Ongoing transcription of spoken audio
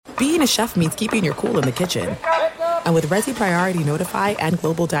being a chef means keeping your cool in the kitchen. And with Resi Priority Notify and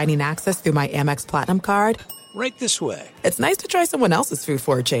Global Dining Access through my Amex Platinum card, Right this way. it's nice to try someone else's food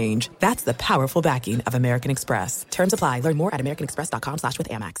for a change. That's the powerful backing of American Express. Terms apply. Learn more at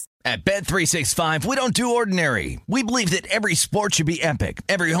americanexpress.com/withAmex. At Bet365, we don't do ordinary. We believe that every sport should be epic.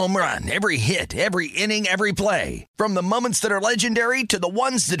 Every home run, every hit, every inning, every play. From the moments that are legendary to the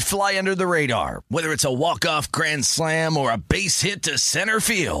ones that fly under the radar. Whether it's a walk-off grand slam or a base hit to center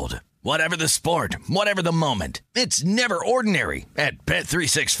field. Whatever the sport, whatever the moment, it's never ordinary at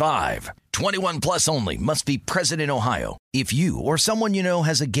Bet365. 21 plus only. Must be present in Ohio. If you or someone you know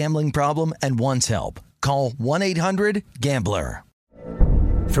has a gambling problem and wants help, call 1-800-GAMBLER.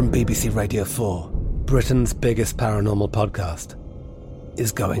 From BBC Radio 4, Britain's biggest paranormal podcast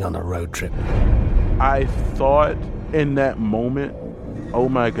is going on a road trip. I thought in that moment, oh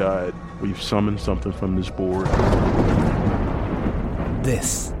my God, we've summoned something from this board.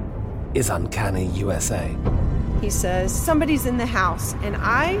 This is Uncanny USA. He says, somebody's in the house, and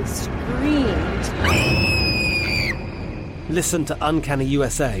I screamed. Listen to Uncanny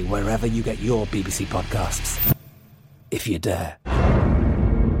USA wherever you get your BBC podcasts, if you dare.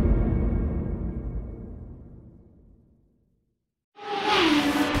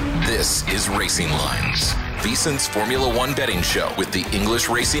 This is Racing Lines, VSiN's Formula One betting show with the English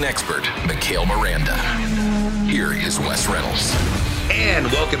racing expert, Mikhail Miranda. Here is Wes Reynolds. And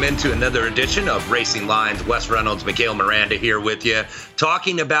welcome into another edition of Racing Lines. Wes Reynolds, Mikhail Miranda here with you,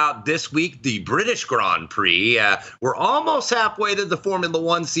 talking about this week, the British Grand Prix. We're almost halfway to the Formula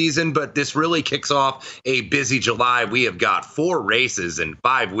One season, but this really kicks off a busy July. We have got 4 races in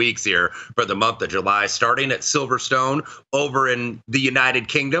 5 weeks here for the month of July, starting at Silverstone over in the United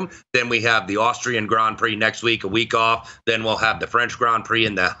Kingdom. Then we have the Austrian Grand Prix next week, a week off. Then we'll have the French Grand Prix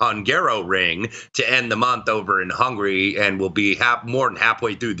in the Hungaroring to end the month over in Hungary, and we'll be more than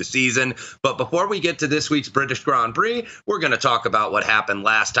halfway through the season. But before we get to this week's British Grand Prix, we're going to talk about what happened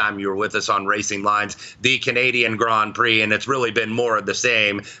last time you were with us on Racing Lines, the Canadian Grand Prix, and it's really been more of the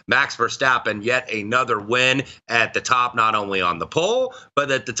same. Max Verstappen, yet another win at the top, not only on the pole,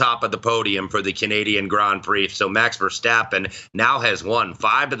 but at the top of the podium for the Canadian Grand Prix. So Max Verstappen now has won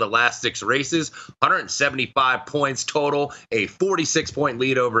 5 of the last 6 races, 175 points total, a 46-point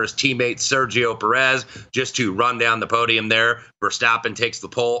lead over his teammate Sergio Perez. Just to run down the podium there, Verstappen takes the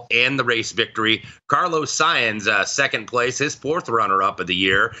pole and the race victory. Carlos Sainz, second place, his 4th runner-up of the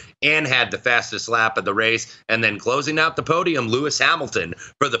year, and had the fastest lap of the race. And then closing out the podium, Lewis Hamilton.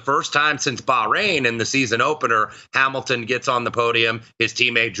 For the first time since Bahrain in the season opener, Hamilton gets on the podium. His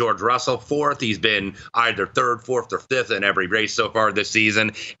teammate George Russell, 4th. He's been either 3rd, 4th, or 5th in every race so far this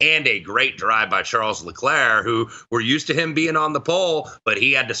season. And a great drive by Charles Leclerc, who we're used to him being on the pole, but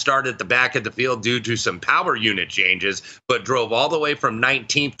he had to start at the back of the field due to some power unit changes, but drove all the way from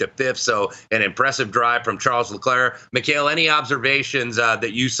 19th to 5th. So an impressive drive from Charles Leclerc. Mikhail, any observations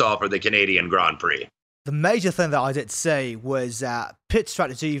that you saw for the Canadian Grand Prix? The major thing that I did say was pit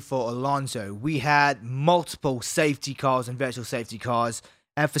strategy for Alonso. We had multiple safety cars and virtual safety cars,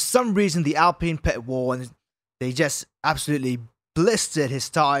 and for some reason the Alpine pit wall, and they just absolutely blistered his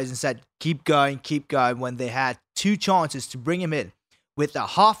tires and said, keep going, when they had 2 chances to bring him in. With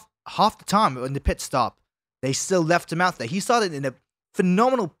half the time in the pit stop, they still left him out there. He started in a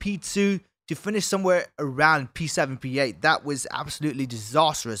phenomenal P2 to finish somewhere around P7, P8. That was absolutely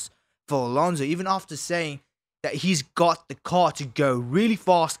disastrous for Alonso, even after saying that he's got the car to go really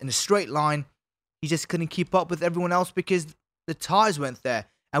fast in a straight line. He just couldn't keep up with everyone else because the tires weren't there.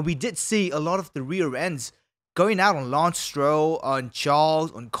 And we did see a lot of the rear ends going out on Lance Stroll, on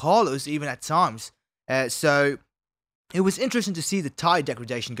Charles, on Carlos even at times. So it was interesting to see the tire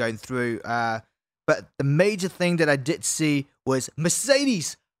degradation going through. But the major thing that I did see was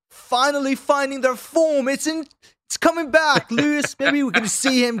Mercedes finally finding their form. It's coming back. Lewis, maybe we're going to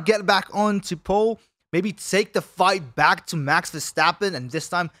see him get back onto pole. Maybe take the fight back to Max Verstappen and this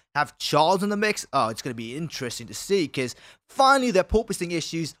time have Charles in the mix. Oh, it's going to be interesting to see because finally their porpoising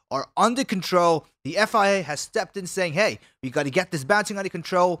issues are under control. The FIA has stepped in saying, hey, we got to get this bouncing under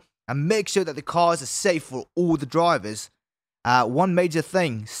control and make sure that the cars are safe for all the drivers. One major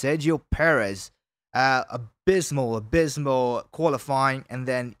thing, Sergio Perez, abysmal qualifying, and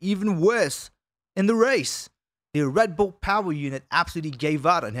then even worse in the race. The Red Bull power unit absolutely gave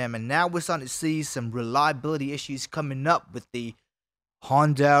out on him, and now we're starting to see some reliability issues coming up with the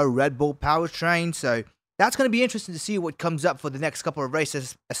Honda Red Bull powertrain. So that's going to be interesting to see what comes up for the next couple of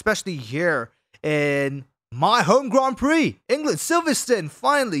races, especially here in my home Grand Prix, England, Silverstone.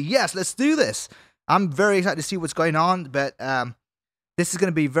 Finally, yes, let's do this. I'm very excited to see what's going on, but this is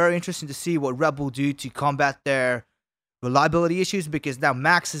going to be very interesting to see what Red Bull do to combat their reliability issues because now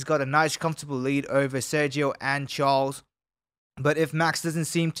Max has got a nice, comfortable lead over Sergio and Charles. But if Max doesn't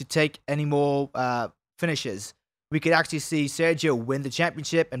seem to take any more finishes, we could actually see Sergio win the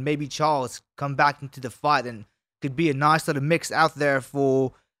championship and maybe Charles come back into the fight, and could be a nice little mix out there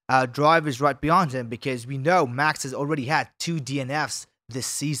for drivers right behind him, because we know Max has already had 2 DNFs this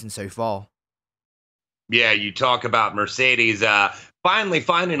season so far. Yeah, you talk about Mercedes finally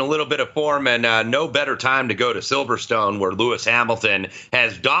finding a little bit of form, and no better time to go to Silverstone, where Lewis Hamilton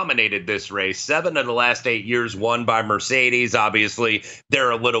has dominated this race. 7 of the last 8 years won by Mercedes. Obviously, they're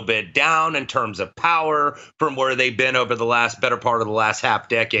a little bit down in terms of power from where they've been over the better part of the last half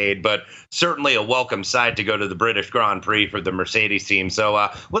decade, but certainly a welcome sight to go to the British Grand Prix for the Mercedes team. So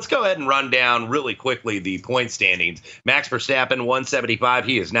let's go ahead and run down really quickly the point standings. Max Verstappen, 175.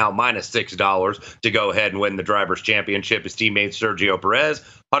 He is now minus $6 to go ahead and win the Drivers' Championship. His teammate Sergio Perez,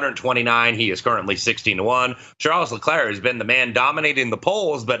 129. He is currently 16-1. Charles Leclerc has been the man dominating the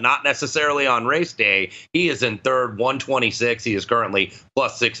polls, but not necessarily on race day. He is in third, 126. He is currently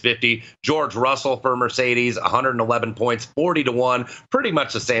plus 650. George Russell for Mercedes, 111 points, 40-1. Pretty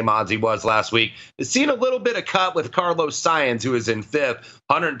much the same odds he was last week. It's seen a little bit of cut with Carlos Sainz, who is in fifth,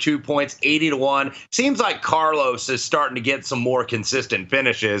 102 points, 80-1. Seems like Carlos is starting to get some more consistent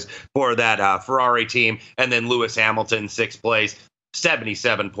finishes for that Ferrari team. And then Lewis Hamilton, sixth place,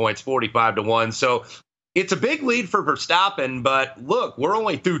 77 points, 45-1. So it's a big lead for Verstappen, but look, we're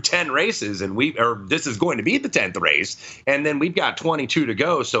only through 10 races, and this is going to be the 10th race, and then we've got 22 to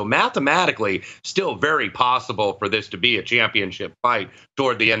go. So mathematically, still very possible for this to be a championship fight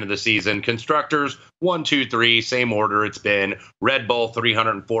toward the end of the season. Constructors, 1, 2, 3, same order it's been. Red Bull,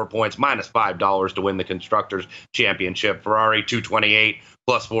 304 points, minus $5 to win the Constructors Championship. Ferrari, 228.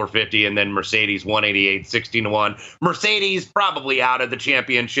 Plus 450, and then Mercedes 188, 16-1. Mercedes probably out of the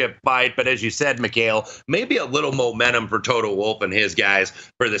championship fight, but as you said, Mikhail, maybe a little momentum for Toto Wolff and his guys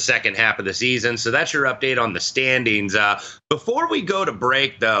for the second half of the season. So that's your update on the standings. Before we go to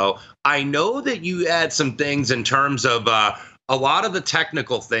break, though, I know that you had some things in terms of a lot of the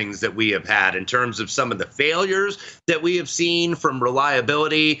technical things that we have had in terms of some of the failures that we have seen from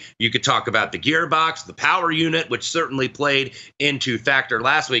reliability. You could talk about the gearbox, the power unit, which certainly played into factor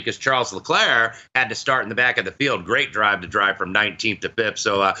last week as Charles Leclerc had to start in the back of the field. Great drive to drive from 19th to 5th.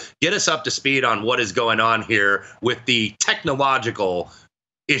 So get us up to speed on what is going on here with the technological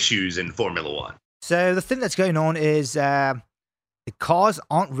issues in Formula One. So the thing that's going on is the cars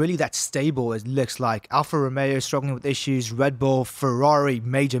aren't really that stable, as it looks like. Alfa Romeo struggling with issues. Red Bull, Ferrari,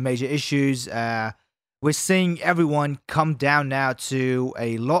 major issues. We're seeing everyone come down now to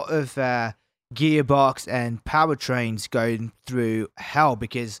a lot of gearbox and powertrains going through hell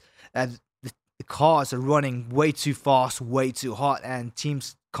because the cars are running way too fast, way too hot, and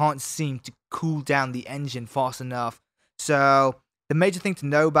teams can't seem to cool down the engine fast enough. So the major thing to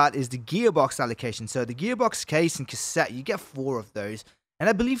know about is the gearbox allocation. So the gearbox case and cassette, you get 4 of those. And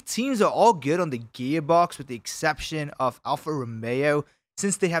I believe teams are all good on the gearbox with the exception of Alfa Romeo,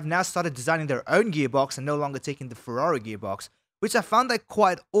 since they have now started designing their own gearbox and no longer taking the Ferrari gearbox, which I found that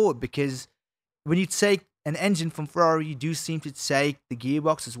quite odd because when you take an engine from Ferrari, you do seem to take the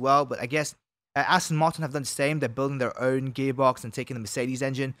gearbox as well. But I guess Aston Martin have done the same. They're building their own gearbox and taking the Mercedes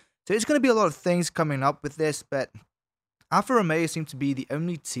engine. So there's going to be a lot of things coming up with this, but Alfa Romeo seems to be the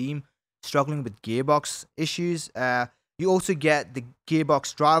only team struggling with gearbox issues. You also get the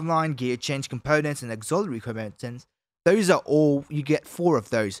gearbox driveline, gear change components, and auxiliary components. Those are all, you get 4 of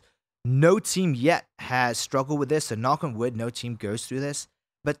those. No team yet has struggled with this, so knock on wood, no team goes through this.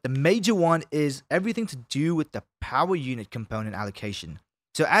 But the major one is everything to do with the power unit component allocation.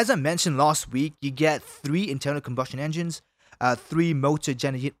 So as I mentioned last week, you get 3 internal combustion engines, 3 motor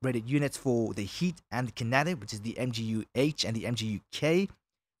generated units for the heat and the kinetic, which is the MGU-H and the MGU-K,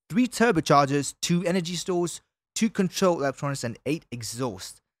 3 turbochargers, 2 energy stores, 2 control electronics, and 8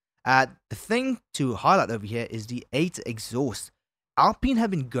 exhaust. The thing to highlight over here is the 8 exhaust. Alpine have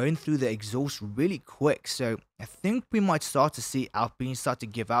been going through the exhaust really quick, so I think we might start to see Alpine start to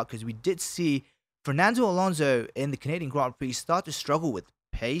give out, because we did see Fernando Alonso in the Canadian Grand Prix start to struggle with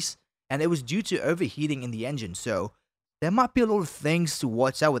pace, and it was due to overheating in the engine. So there might be a lot of things to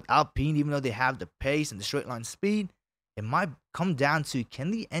watch out with Alpine, even though they have the pace and the straight line speed. It might come down to, can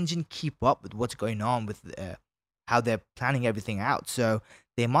the engine keep up with what's going on with how they're planning everything out? So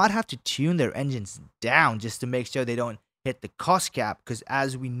they might have to tune their engines down just to make sure they don't hit the cost cap, because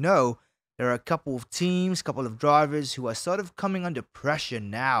as we know, there are a couple of teams, couple of drivers who are sort of coming under pressure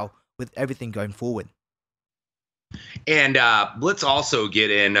now with everything going forward. And let's also get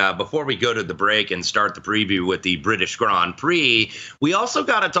in, before we go to the break and start the preview with the British Grand Prix, we also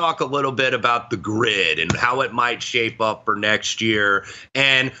got to talk a little bit about the grid and how it might shape up for next year.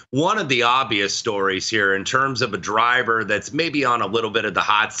 And one of the obvious stories here in terms of a driver that's maybe on a little bit of the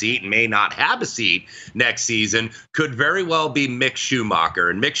hot seat and may not have a seat next season could very well be Mick Schumacher.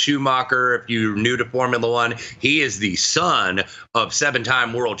 And Mick Schumacher, if you're new to Formula One, he is the son of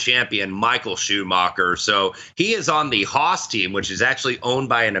 7-time world champion Michael Schumacher. So he is on the Haas team, which is actually owned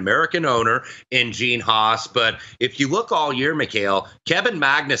by an American owner in Gene Haas. But if you look all year, Mikhail, Kevin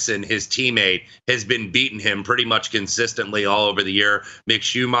Magnussen, his teammate, has been beating him pretty much consistently all over the year. Mick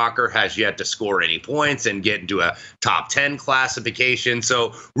Schumacher has yet to score any points and get into a top 10 classification.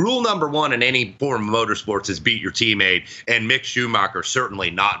 So rule number one in any form of motorsports is beat your teammate, and Mick Schumacher certainly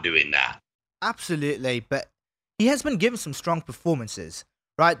not doing that. Absolutely, but he has been given some strong performances,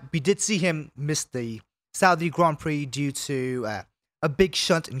 right? We did see him miss the Saudi Grand Prix due to a big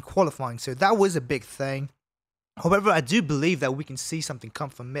shunt in qualifying, so that was a big thing. However, I do believe that we can see something come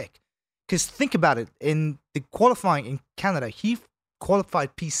from Mick. Because think about it, in the qualifying in Canada, he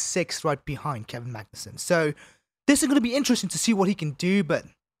qualified P6 right behind Kevin Magnussen. So this is going to be interesting to see what he can do, but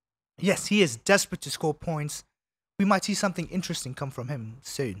yes, he is desperate to score points. We might see something interesting come from him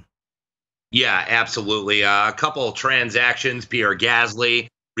soon. Yeah, absolutely. A couple of transactions. Pierre Gasly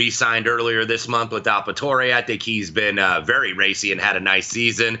re-signed earlier this month with AlphaTauri. I think he's been very racy and had a nice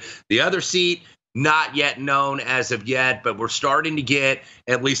season. The other seat, not yet known as of yet, but we're starting to get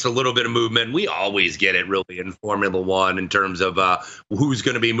at least a little bit of movement. We always get it really in Formula One in terms of who's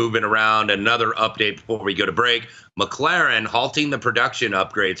going to be moving around. Another update before we go to break. McLaren halting the production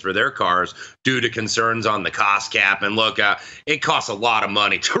upgrades for their cars due to concerns on the cost cap. And look, it costs a lot of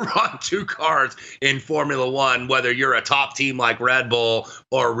money to run two cars in Formula One, whether you're a top team like Red Bull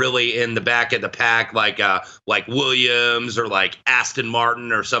or really in the back of the pack like Williams or like Aston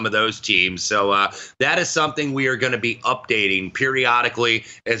Martin or some of those teams. So that is something we are going to be updating periodically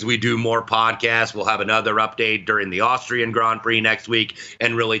as we do more podcasts. We'll have another update during the Austrian Grand Prix next week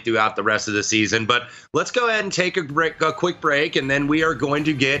and really throughout the rest of the season. But let's go ahead and take a quick break, and then we are going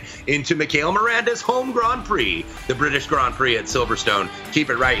to get into Mikhail Miranda's home Grand Prix, the British Grand Prix at Silverstone.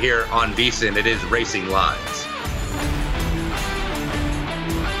 Keep it right here on VSiN. It is Racing Lines.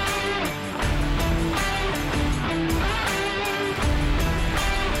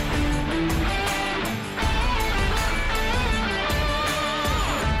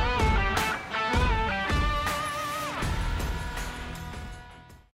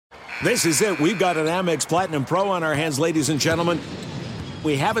 This is it. We've got an Amex Platinum Pro on our hands, ladies and gentlemen.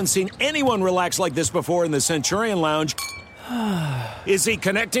 We haven't seen anyone relax like this before in the Centurion Lounge. Is he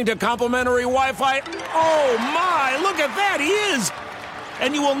connecting to complimentary Wi-Fi? Oh, my! Look at that! He is!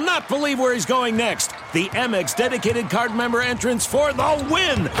 And you will not believe where he's going next. The Amex dedicated card member entrance for the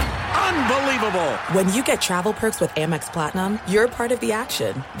win! Unbelievable! When you get travel perks with Amex Platinum, you're part of the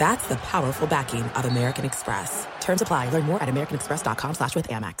action. That's the powerful backing of American Express. Terms apply. Learn more at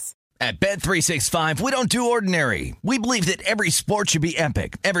americanexpress.com/withAmex. At Bet365, we don't do ordinary. We believe that every sport should be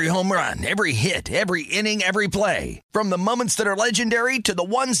epic. Every home run, every hit, every inning, every play. From the moments that are legendary to the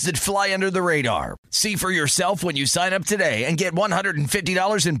ones that fly under the radar. See for yourself when you sign up today and get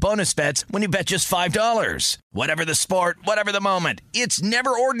 $150 in bonus bets when you bet just $5. Whatever the sport, whatever the moment, it's never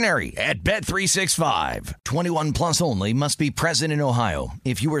ordinary at Bet365. 21 plus only. Must be present in Ohio.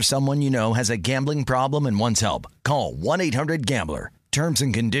 If you or someone you know has a gambling problem and wants help, call 1-800-GAMBLER. Terms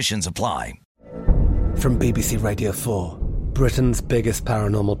and conditions apply. From BBC Radio 4, Britain's biggest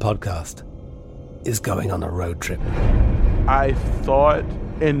paranormal podcast is going on a road trip. I thought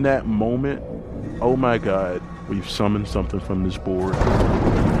in that moment, oh my God, we've summoned something from this board.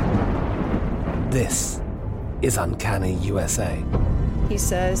 This is Uncanny USA. He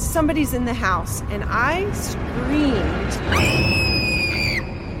says, somebody's in the house, and I screamed.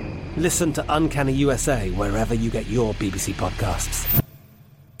 Listen to Uncanny USA wherever you get your BBC podcasts,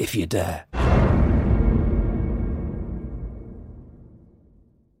 if you dare.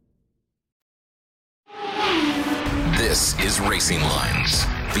 This is Racing Lines,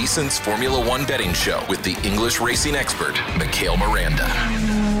 VSiN's Formula One betting show with the English racing expert, Mikhail Miranda.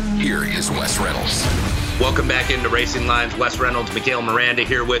 Here is Wes Reynolds. Welcome back into Racing Lines. Wes Reynolds, Mikhail Miranda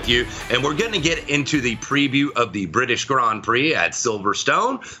here with you. And we're going to get into the preview of the British Grand Prix at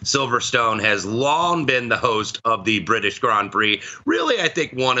Silverstone. Silverstone has long been the host of the British Grand Prix. Really, I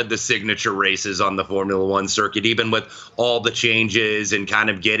think one of the signature races on the Formula One circuit, even with all the changes and kind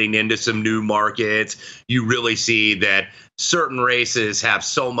of getting into some new markets. You really see that certain races have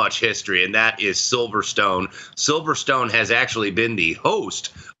so much history, and that is Silverstone. Silverstone has actually been the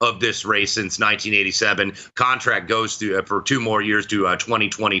host of this race since 1987. Contract goes through for 2 more years to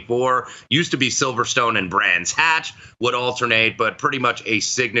 2024. Used to be Silverstone and Brands Hatch would alternate, but pretty much a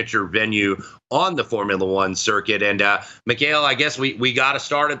signature venue on the Formula One circuit. And Mikhail, I guess we got to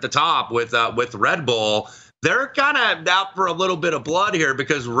start at the top with Red Bull. They're kind of out for a little bit of blood here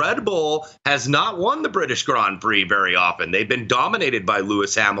because Red Bull has not won the British Grand Prix very often. They've been dominated by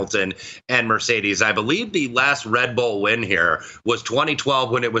Lewis Hamilton and Mercedes. I believe the last Red Bull win here was 2012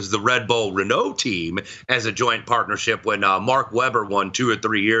 when it was the Red Bull Renault team as a joint partnership when Mark Webber won 2 or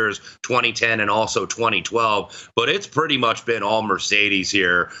 3 years, 2010 and also 2012. But it's pretty much been all Mercedes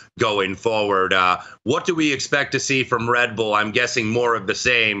here going forward. What do we expect to see from Red Bull? I'm guessing more of the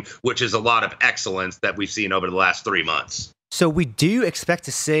same, which is a lot of excellence that we've seen over the last 3 months. So we do expect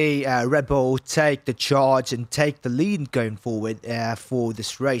to see Red Bull take the charge and take the lead going forward for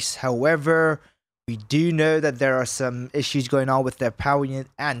this race. However, we do know that there are some issues going on with their power unit,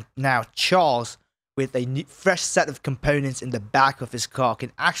 and now Charles, with a fresh set of components in the back of his car,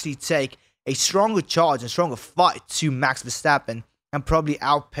 can actually take a stronger charge and stronger fight to Max Verstappen and probably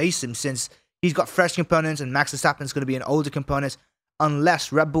outpace him, since he's got fresh components and Max Verstappen is going to be an older component,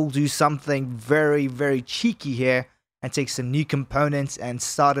 unless Red Bull do something very, very cheeky here and take some new components and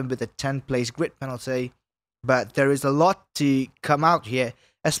start him with a 10th-place grid penalty. But there is a lot to come out here,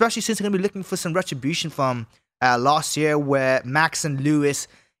 especially since they're going to be looking for some retribution from last year, where Max and Lewis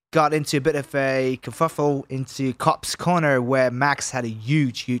got into a bit of a kerfuffle into Cop's corner, where Max had a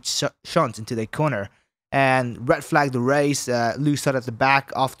huge shunt into their corner and red flagged the race. Lewis started at the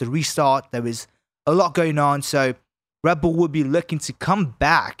back after the restart. There was a lot going on, so Red Bull will be looking to come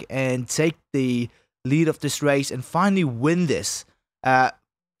back and take the lead of this race and finally win this,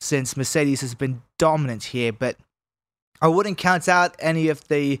 since Mercedes has been dominant here. But I wouldn't count out any of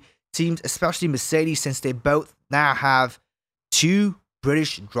the teams, especially Mercedes, since they both now have 2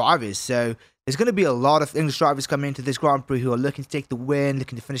 British drivers. So there's going to be a lot of English drivers coming into this Grand Prix who are looking to take the win,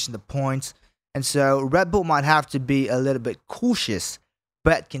 looking to finish in the points. And so Red Bull might have to be a little bit cautious,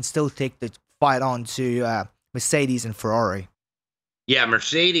 but can still take the fight on to Mercedes and Ferrari. Yeah,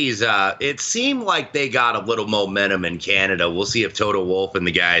 Mercedes, it seemed like they got a little momentum in Canada. We'll see if Toto Wolff and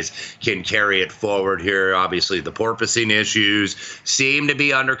the guys can carry it forward here. Obviously, the porpoising issues seem to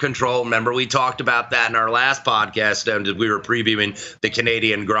be under control. Remember, we talked about that in our last podcast as we were previewing the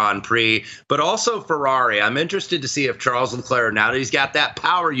Canadian Grand Prix. But also Ferrari, I'm interested to see if Charles Leclerc, now that he's got that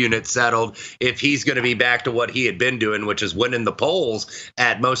power unit settled, if he's going to be back to what he had been doing, which is winning the poles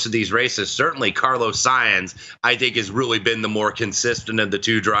at most of these races. Certainly, Carlos Sainz, I think, has really been the more consistent of the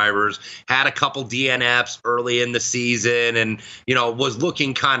 2 drivers. Had a couple DNFs early in the season and, was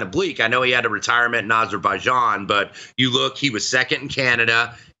looking kind of bleak. I know he had a retirement in Azerbaijan, but you look, he was second in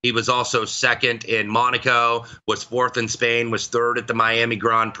Canada. He was also second in Monaco, was 4th in Spain, was 3rd at the Miami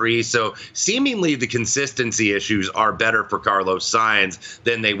Grand Prix. So seemingly the consistency issues are better for Carlos Sainz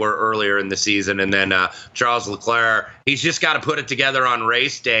than they were earlier in the season. And then Charles Leclerc, he's just got to put it together on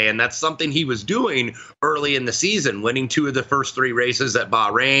race day. And that's something he was doing early in the season, winning 2 of the first 3 races at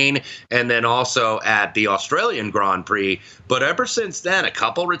Bahrain and then also at the Australian Grand Prix. But ever since then, a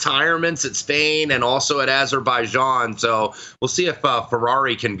couple retirements at Spain and also at Azerbaijan. So we'll see if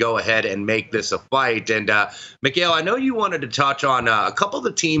Ferrari can go ahead and make this a fight. And Mikhail, I know you wanted to touch on a couple of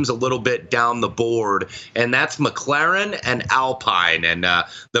the teams a little bit down the board, and that's McLaren and Alpine. And the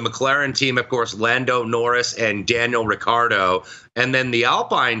McLaren team, of course, Lando Norris and Daniel Ricciardo. And then the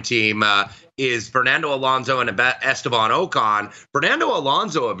Alpine team is Fernando Alonso and Esteban Ocon. Fernando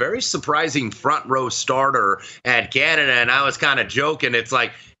Alonso, a very surprising front row starter at Canada. And I was kind of joking. It's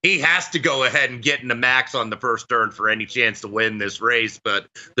like, he has to go ahead and get into Max on the first turn for any chance to win this race. But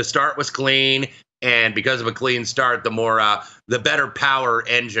the start was clean. And because of a clean start, the better power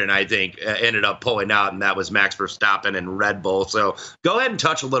engine, I think, ended up pulling out, and that was Max Verstappen and Red Bull. So go ahead and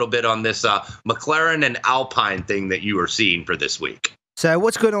touch a little bit on this McLaren and Alpine thing that you were seeing for this week. So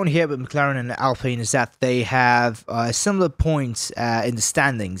what's going on here with McLaren and Alpine is that they have similar points in the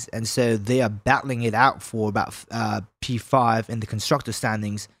standings, and so they are battling it out for about P5 in the constructor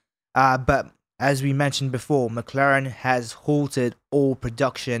standings. But as we mentioned before, McLaren has halted all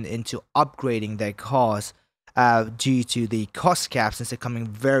production into upgrading their cars due to the cost cap, since they're coming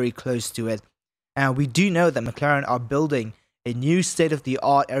very close to it. And we do know that McLaren are building a new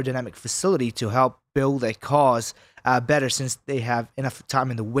state-of-the-art aerodynamic facility to help build their cars better, since they have enough time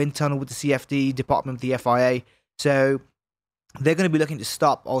in the wind tunnel with the CFD department of the FIA. So they're going to be looking to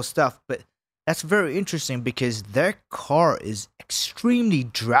stop all stuff. But that's very interesting because their car is extremely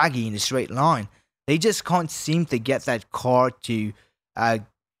draggy in a straight line. they just can't seem to get that car to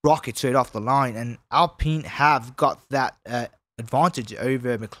rocket straight off the line. And Alpine have got that advantage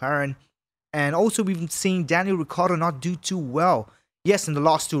over McLaren. And also, we've seen Daniel Ricciardo not do too well. Yes, in the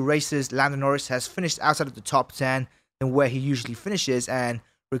last 2 races, Lando Norris has finished outside of the top 10 than where he usually finishes, and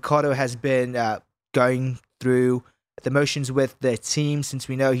Ricciardo has been going through the motions with the team since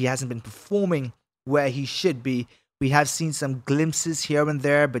we know he hasn't been performing where he should be. We have seen some glimpses here and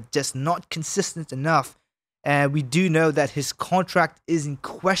there, but just not consistent enough. And we do know that his contract is in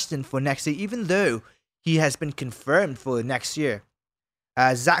question for next year, even though he has been confirmed for next year.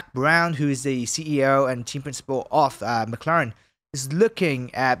 Zach Brown, who is the CEO and team principal of McLaren, is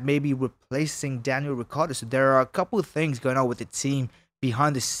looking at maybe replacing Daniel Ricciardo. So there are a couple of things going on with the team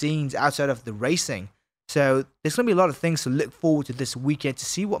behind the scenes outside of the racing. So there's going to be a lot of things to look forward to this weekend to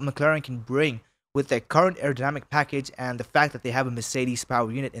see what McLaren can bring with their current aerodynamic package and the fact that they have a Mercedes power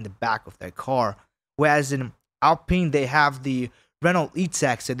unit in the back of their car. Whereas in Alpine, they have the Renault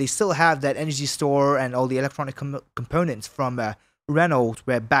E-Tech, so they still have that energy store and all the electronic components from Renault,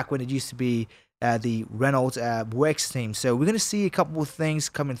 where back when it used to be the Renault works team. So we're going to see a couple of things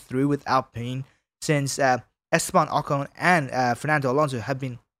coming through with Alpine since Esteban Ocon and Fernando Alonso have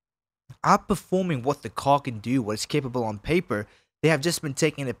been outperforming what the car can do, what it's capable on paper. They have just been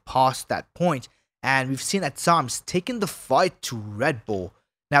taking it past that point, and we've seen at times taking the fight to Red Bull.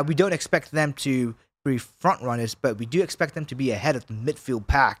 Now, we don't expect them to be front runners, but we do expect them to be ahead of the midfield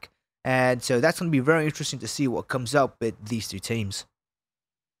pack. And so that's going to be very interesting to see what comes up with these two teams.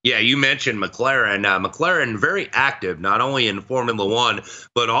 Yeah, you mentioned McLaren. McLaren very active, not only in Formula One,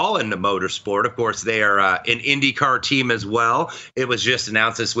 but all in the motorsport. Of course, they are an IndyCar team as well. It was just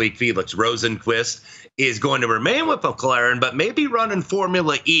announced this week Felix Rosenqvist is going to remain with McLaren, but maybe run in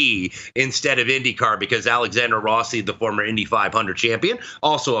Formula E instead of IndyCar because Alexander Rossi, the former Indy 500 champion,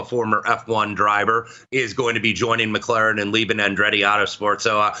 also a former F1 driver, is going to be joining McLaren and leaving Andretti Autosport.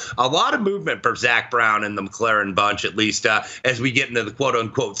 So a lot of movement for Zach Brown and the McLaren bunch, at least as we get into the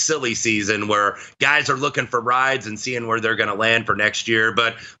quote-unquote silly season where guys are looking for rides and seeing where they're going to land for next year.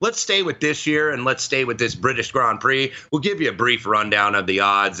 But let's stay with this year and let's stay with this British Grand Prix. We'll give you a brief rundown of the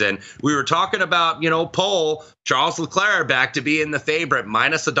odds. And we were talking about, pole, Charles Leclerc back to being the favorite,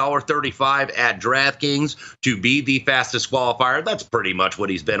 minus $1.35 at DraftKings to be the fastest qualifier. That's pretty much what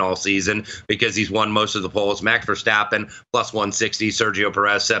he's been all season because he's won most of the polls. Max Verstappen, plus 160, Sergio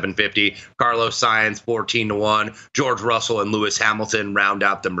Perez, 750, Carlos Sainz, 14-1, George Russell and Lewis Hamilton round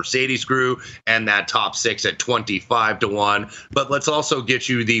out the Mercedes crew, and that top 6 at 25-1. But let's also get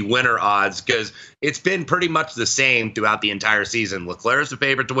you the winner odds because it's been pretty much the same throughout the entire season. Leclerc is the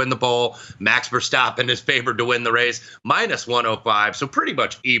favorite to win the pole. Max Verstappen is favored to win the race, minus 105. So pretty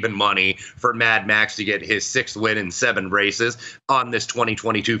much even money for Mad Max to get his 6th win in 7 races on this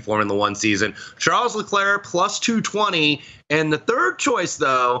 2022 Formula One season. Charles Leclerc, plus 220. And the third choice,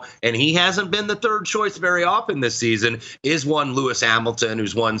 though, and he hasn't been the third choice very often this season, is one Lewis Hamilton,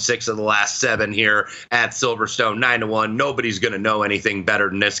 who's won 6 of the last 7 here at Silverstone, 9-1. Nobody's going to know anything better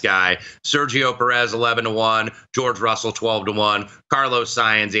than this guy. Sergio Perez, 11-1. George Russell, 12-1. Carlos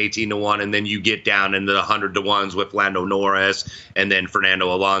Sainz, 18-1. And then you get down into the 100-1s with Lando Norris, and then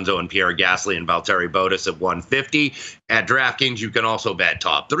Fernando Alonso and Pierre Gasly and Valtteri Bottas at 150. At DraftKings, you can also bet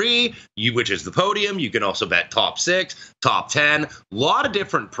top 3, which is the podium. You can also bet top 6, top 10. A lot of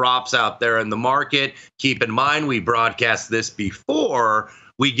different props out there in the market. Keep in mind, we broadcast this before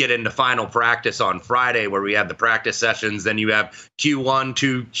we get into final practice on Friday, where we have the practice sessions. Then you have Q1,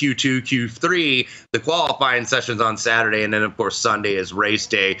 Q2, Q3, the qualifying sessions on Saturday. And then, of course, Sunday is race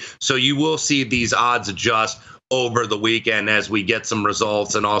day. So you will see these odds adjust over the weekend as we get some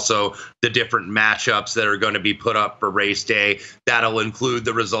results and also the different matchups that are going to be put up for race day. That'll include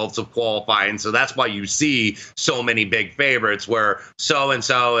the results of qualifying. So that's why you see so many big favorites where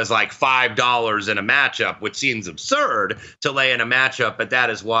so-and-so is like $5 in a matchup, which seems absurd to lay in a matchup, but that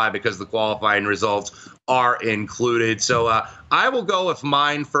is why, because the qualifying results are included. So I will go with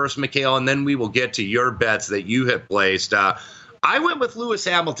mine first, Mikhail, and then we will get to your bets that you have placed. I went with Lewis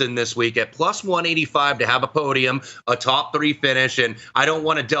Hamilton this week at plus 185 to have a podium, a top 3 finish. And I don't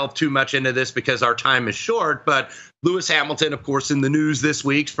want to delve too much into this because our time is short, but Lewis Hamilton, of course, in the news this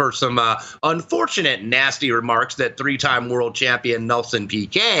week for some unfortunate, nasty remarks that 3-time world champion Nelson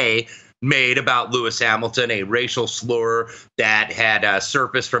Piquet made about Lewis Hamilton, a racial slur that had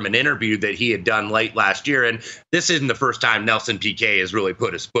surfaced from an interview that he had done late last year. And this isn't the first time Nelson Piquet has really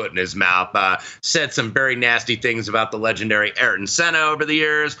put his foot in his mouth. Said some very nasty things about the legendary Ayrton Senna over the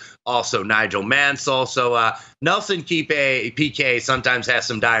years, also Nigel Mansell. So Nelson PK sometimes has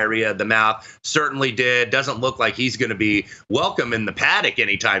some diarrhea of the mouth. Certainly did. Doesn't look like he's going to be welcome in the paddock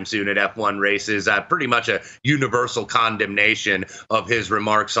anytime soon at F1 races. Pretty much a universal condemnation of his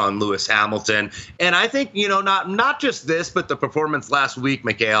remarks on Lewis Hamilton. And I think, not just this, but the performance last week,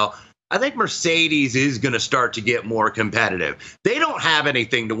 Mikhail, I think Mercedes is going to start to get more competitive. They don't have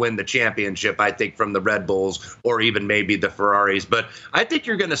anything to win the championship, I think, from the Red Bulls or even maybe the Ferraris. But I think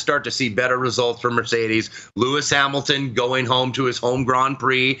you're going to start to see better results from Mercedes. Lewis Hamilton going home to his home Grand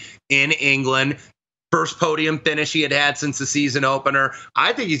Prix in England. First podium finish he had since the season opener.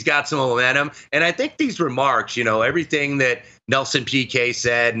 I think he's got some momentum. And I think these remarks, everything that Nelson Piquet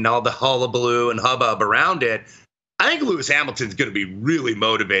said and all the hullabaloo and hubbub around it, I think Lewis Hamilton's going to be really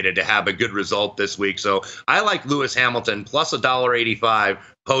motivated to have a good result this week. So I like Lewis Hamilton plus $1.85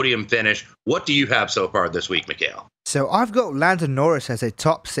 podium finish. What do you have so far this week, Mikhail? So I've got Lando Norris as a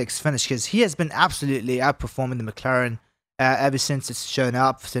top 6 finish because he has been absolutely outperforming the McLaren ever since it's shown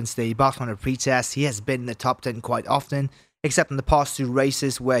up, since the Barcelona pre-test. He has been in the top 10 quite often, except in the past 2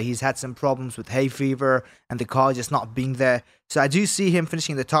 races where he's had some problems with hay fever and the car just not being there. So I do see him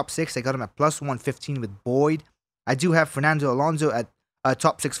finishing in the top 6. I got him at plus 115 with Boyd. I do have Fernando Alonso at a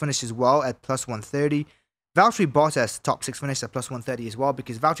top 6 finish as well at plus 130. Valtteri Bottas top 6 finish at plus 130 as well,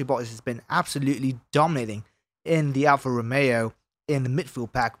 because Valtteri Bottas has been absolutely dominating in the Alfa Romeo in the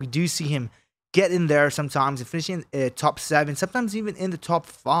midfield pack. We do see him get in there sometimes and finishing top 7, sometimes even in the top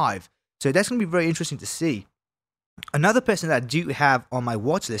 5. So that's going to be very interesting to see. Another person that I do have on my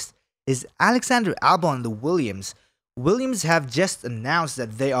watch list is Alexander Albon, the Williams. Williams have just announced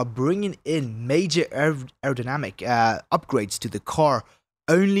that they are bringing in major aerodynamic upgrades to the car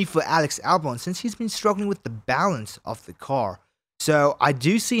only for Alex Albon, since he's been struggling with the balance of the car. So I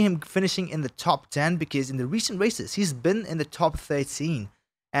do see him finishing in the top 10 because in the recent races, he's been in the top 13.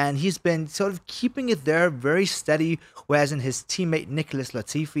 And he's been sort of keeping it there very steady, whereas in his teammate Nicholas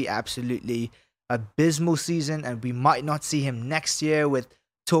Latifi, absolutely abysmal season. And we might not see him next year with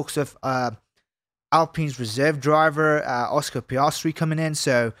talks of Alpine's reserve driver, Oscar Piastri, coming in.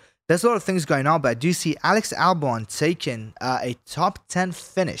 So there's a lot of things going on, but I do see Alex Albon taking a top 10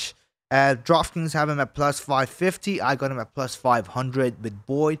 finish. DraftKings have him at plus 550. I got him at plus 500 with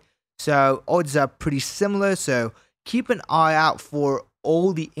Boyd. So odds are pretty similar. So keep an eye out for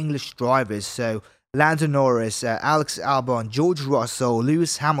all the English drivers. So Lando Norris, Alex Albon, George Russell,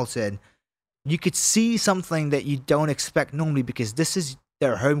 Lewis Hamilton. You could see something that you don't expect normally because this is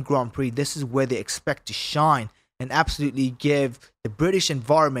their home Grand Prix. This is where they expect to shine and absolutely give the British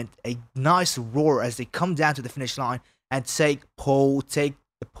environment a nice roar as they come down to the finish line and take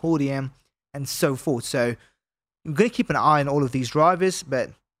the podium and so forth. So I'm going to keep an eye on all of these drivers, but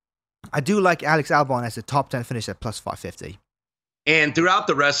I do like Alex Albon as a top 10 finish at plus 550. And throughout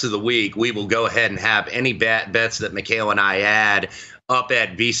the rest of the week, we will go ahead and have any bets that Mikhail and I add up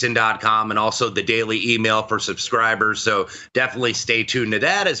at VSiN.com and also the daily email for subscribers. So definitely stay tuned to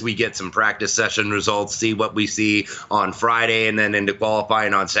that as we get some practice session results, see what we see on Friday and then into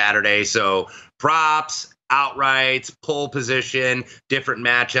qualifying on Saturday. So props, outrights, pole position, different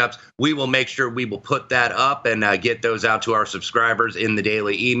matchups. We will make sure we will put that up and get those out to our subscribers in the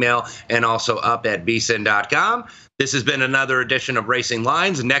daily email and also up at VSiN.com. This has been another edition of Racing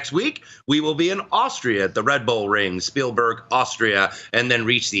Lines. Next week, we will be in Austria at the Red Bull Ring, Spielberg, Austria, and then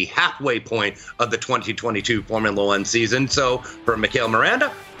reach the halfway point of the 2022 Formula One season. So for Mikhail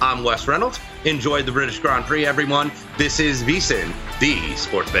Miranda, I'm Wes Reynolds. Enjoy the British Grand Prix, everyone. This is VSiN, the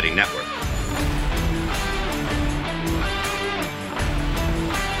Sports Betting Network.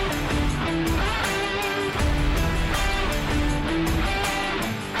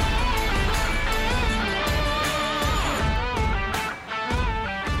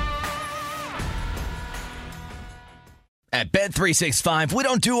 At Bet365, we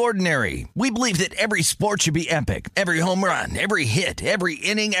don't do ordinary. We believe that every sport should be epic. Every home run, every hit, every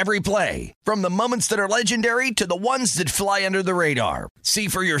inning, every play. From the moments that are legendary to the ones that fly under the radar. See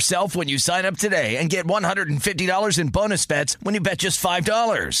for yourself when you sign up today and get $150 in bonus bets when you bet just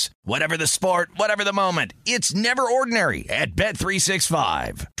 $5. Whatever the sport, whatever the moment, it's never ordinary at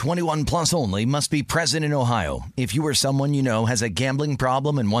Bet365. 21 plus only. Must be present in Ohio. If you or someone you know has a gambling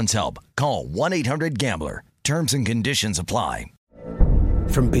problem and wants help, call 1-800-GAMBLER. Terms and conditions apply.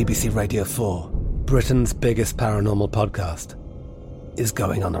 From BBC Radio 4, Britain's biggest paranormal podcast is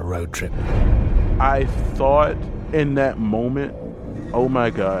going on a road trip. I thought in that moment, oh my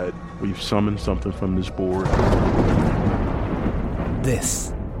God, we've summoned something from this board.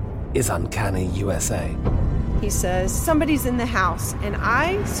 This is Uncanny USA. He says, somebody's in the house, and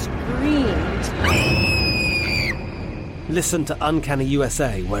I screamed. Listen to Uncanny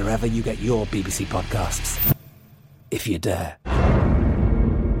USA wherever you get your BBC podcasts, if you dare.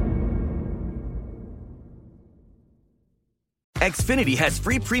 Xfinity has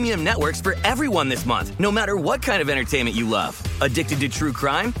free premium networks for everyone this month, no matter what kind of entertainment you love. Addicted to true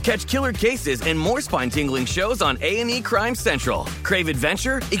crime? Catch killer cases and more spine-tingling shows on A&E Crime Central. Crave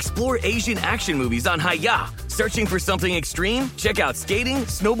adventure? Explore Asian action movies on Hi-Ya. Searching for something extreme? Check out skating,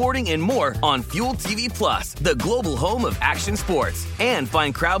 snowboarding, and more on Fuel TV Plus, the global home of action sports. And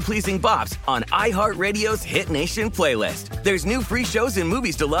find crowd-pleasing bops on iHeartRadio's Hit Nation playlist. There's new free shows and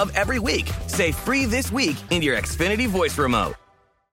movies to love every week. Say free this week in your Xfinity voice remote.